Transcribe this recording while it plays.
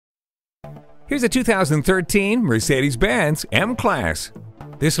Here's a 2013 Mercedes-Benz M-Class.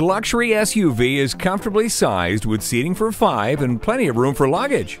 This luxury SUV is comfortably sized with seating for 5 and plenty of room for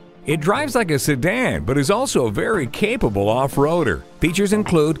luggage. It drives like a sedan, but is also a very capable off-roader. Features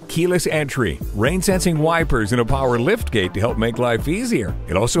include keyless entry, rain-sensing wipers, and a power liftgate to help make life easier.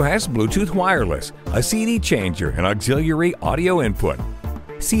 It also has Bluetooth wireless, a CD changer, and auxiliary audio input.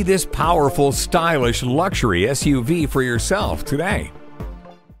 See this powerful, stylish luxury SUV for yourself today.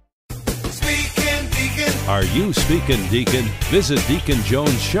 Are you speaking Deacon? Visit Deacon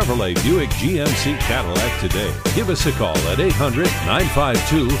Jones Chevrolet Buick GMC Cadillac today. Give us a call at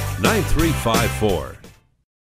 800-952-9354.